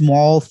these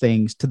small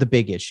things to the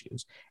big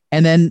issues?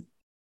 And then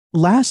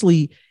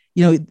lastly,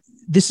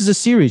 this is a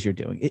series you're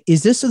doing.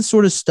 Is this the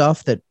sort of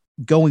stuff that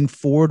going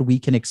forward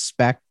readers can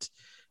expect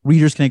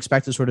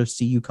to sort of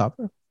see you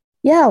cover?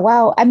 Yeah,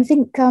 wow. I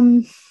think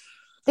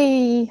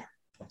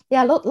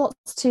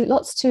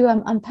lots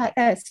to unpack.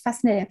 It's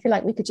fascinating. I feel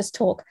like we could just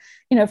talk,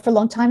 for a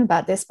long time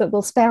about this, but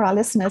we'll spare our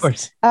listeners. Of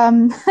course.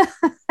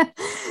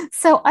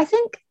 So I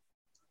think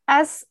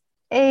as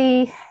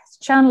a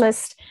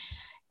journalist,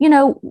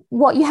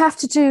 what you have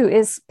to do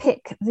is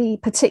pick the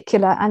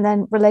particular and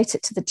then relate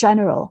it to the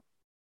general.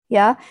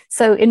 Yeah.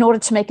 So in order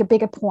to make a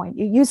bigger point,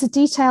 you use a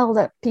detail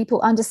that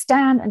people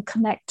understand and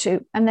connect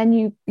to, and then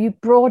you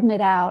broaden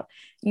it out,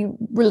 you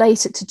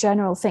relate it to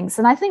general things.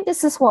 And I think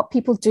this is what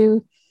people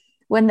do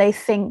when they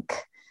think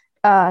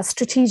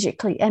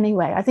strategically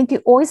anyway. I think you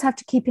always have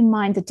to keep in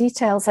mind the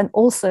details and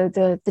also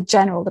the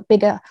general, the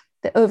bigger,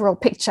 the overall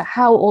picture,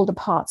 how all the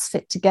parts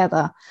fit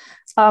together.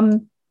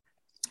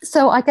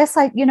 So I guess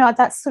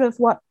that's sort of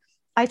what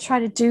I try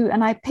to do.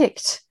 And I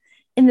picked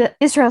in the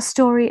Israel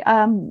story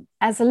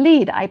as a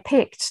lead, I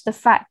picked the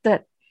fact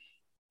that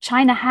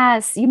China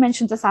has, you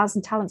mentioned the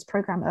 1,000 Talents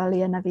program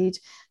earlier, Naveed.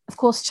 Of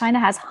course, China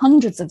has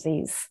hundreds of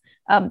these.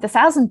 The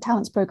 1,000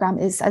 Talents program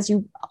is, as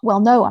you well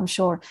know, I'm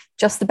sure,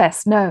 just the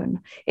best known.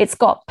 It's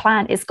got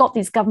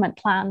these government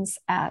plans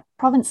at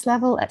province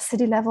level, at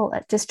city level,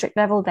 at district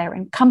level. They're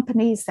in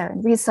companies, they're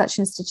in research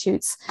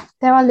institutes.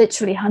 There are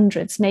literally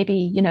hundreds,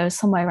 maybe,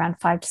 somewhere around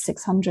 500 to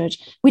 600.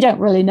 We don't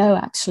really know,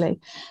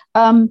 actually.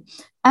 And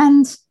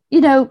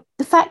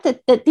the fact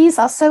that these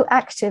are so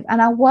active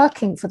and are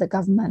working for the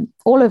government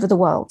all over the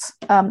world,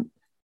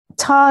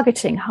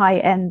 targeting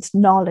high-end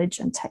knowledge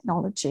and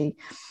technology.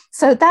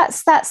 So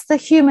that's the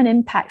human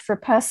impact for a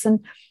person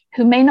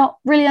who may not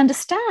really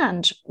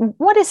understand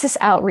what is this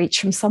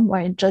outreach from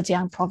somewhere in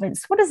Zhejiang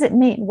province. What does it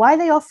mean? Why are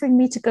they offering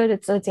me to go to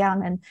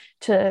Zhejiang and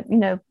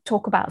to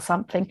talk about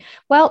something?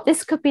 Well,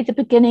 this could be the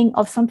beginning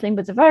of something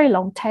with a very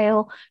long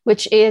tail,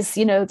 which is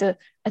an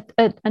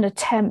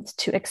attempt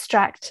to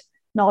extract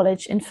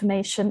knowledge,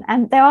 information.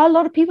 And there are a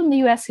lot of people in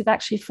the US who've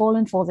actually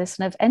fallen for this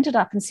and have ended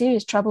up in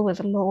serious trouble with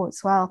the law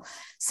as well.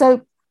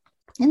 So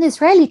in the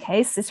Israeli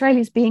case,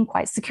 Israelis being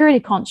quite security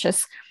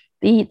conscious,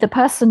 the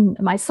person,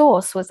 my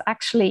source, was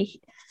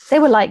actually, they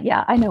were like,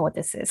 yeah, I know what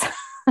this is.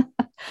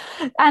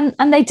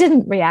 and they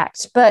didn't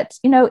react. But,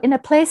 in a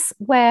place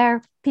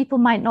where people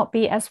might not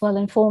be as well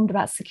informed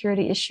about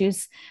security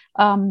issues,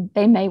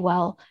 they may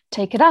well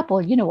take it up,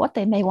 or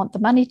they may want the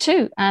money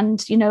too.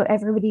 And,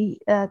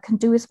 everybody can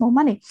do with more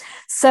money.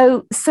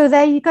 So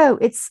there you go.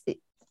 It's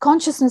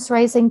consciousness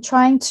raising,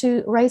 trying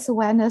to raise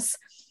awareness,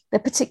 the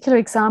particular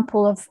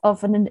example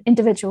of an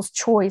individual's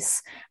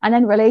choice, and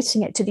then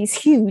relating it to these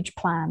huge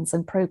plans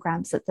and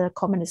programs that the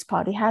Communist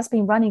Party has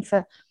been running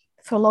for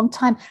a long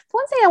time.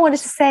 One thing I wanted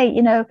to say,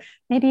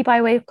 maybe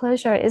by way of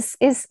closure,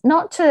 is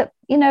not to,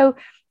 in a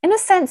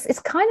sense,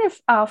 it's kind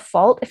of our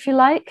fault, if you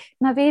like,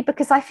 Naveed,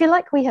 because I feel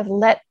like we have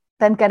let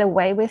them get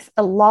away with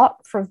a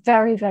lot for a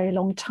very, very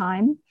long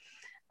time.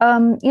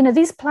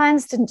 These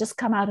plans didn't just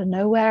come out of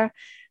nowhere.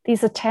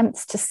 These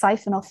attempts to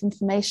siphon off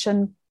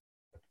information.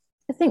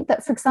 I think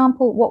that, for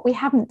example, what we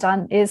haven't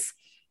done is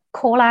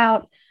call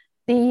out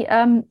the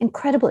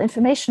incredible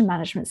information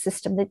management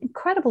system, the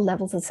incredible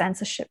levels of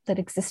censorship that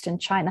exist in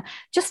China.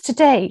 Just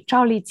today,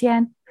 Zhao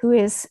Lijian, who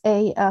is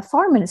a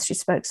foreign ministry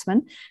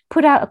spokesman,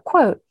 put out a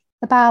quote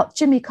about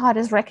Jimmy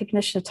Carter's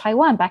recognition of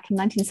Taiwan back in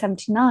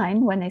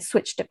 1979, when they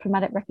switched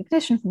diplomatic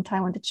recognition from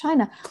Taiwan to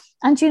China.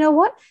 And you know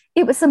what?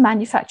 It was a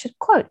manufactured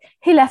quote.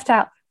 He left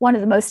out one of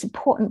the most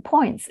important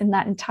points in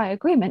that entire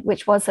agreement,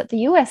 which was that the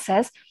US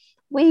says,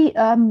 we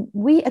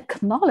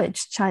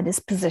acknowledge China's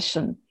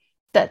position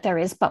that there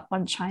is but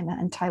one China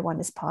and Taiwan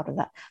is part of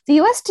that.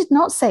 The US did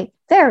not say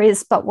there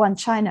is but one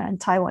China and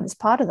Taiwan is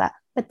part of that.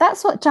 But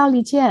that's what Zhao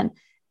Lijian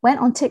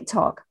went on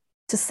TikTok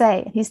to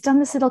say. He's done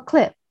this little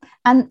clip.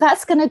 And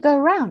that's going to go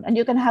around, and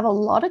you're going to have a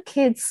lot of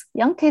kids,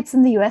 young kids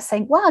in the US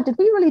saying, wow, did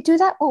we really do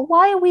that? Or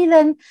why are we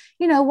then,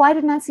 why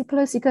did Nancy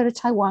Pelosi go to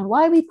Taiwan?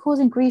 Why are we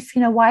causing grief?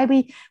 Why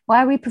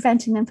are we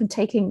preventing them from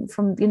taking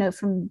from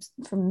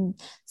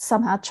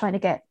somehow trying to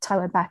get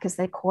Taiwan back, as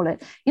they call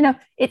it?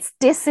 It's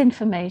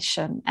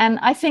disinformation. And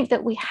I think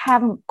that we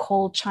haven't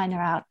called China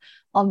out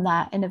on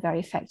that in a very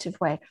effective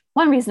way.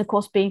 One reason, of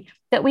course, being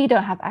that we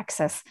don't have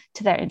access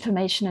to their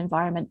information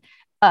environment,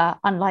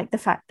 unlike the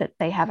fact that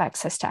they have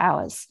access to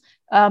ours.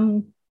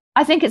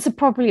 I think it's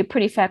probably a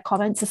pretty fair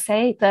comment to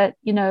say that,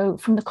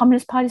 from the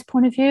Communist Party's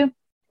point of view,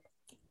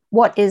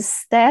 what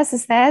is theirs,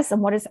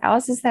 and what is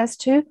ours is theirs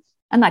too.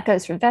 And that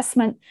goes for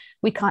investment.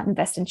 We can't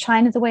invest in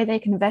China the way they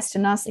can invest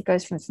in us. It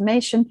goes for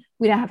information.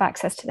 We don't have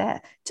access to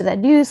their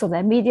news or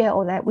their media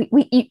or their.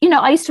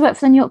 I used to work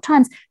for the New York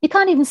Times. You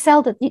can't even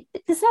sell that.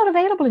 It's not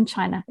available in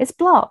China. It's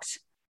blocked.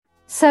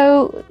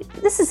 So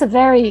this is a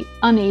very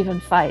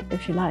uneven fight,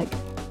 if you like.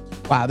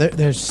 Wow,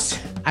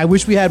 I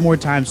wish we had more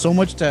time. So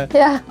much to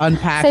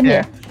unpack same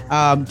there.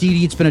 Here.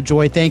 Didi, it's been a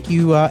joy. Thank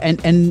you,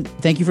 and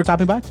thank you for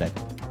stopping by today.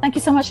 Thank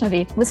you so much,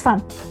 Naveed. It was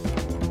fun.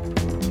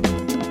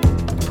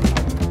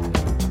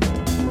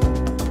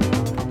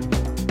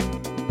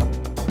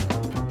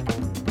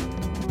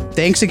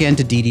 Thanks again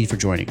to Didi for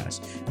joining us.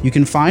 You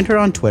can find her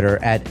on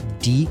Twitter at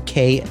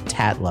DK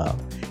Tatlow.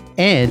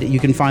 And you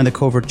can find the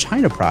Covert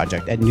China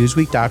Project at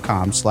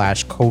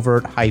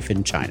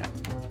newsweek.com/covert-China.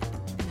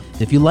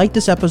 If you like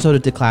this episode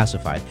of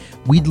Declassified,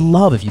 we'd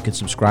love if you could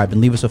subscribe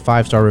and leave us a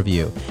 5-star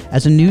review.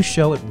 As a new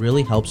show, it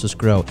really helps us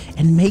grow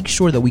and make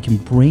sure that we can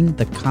bring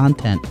the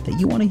content that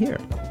you want to hear.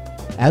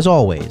 As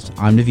always,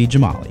 I'm Naveed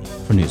Jamali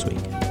for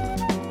Newsweek.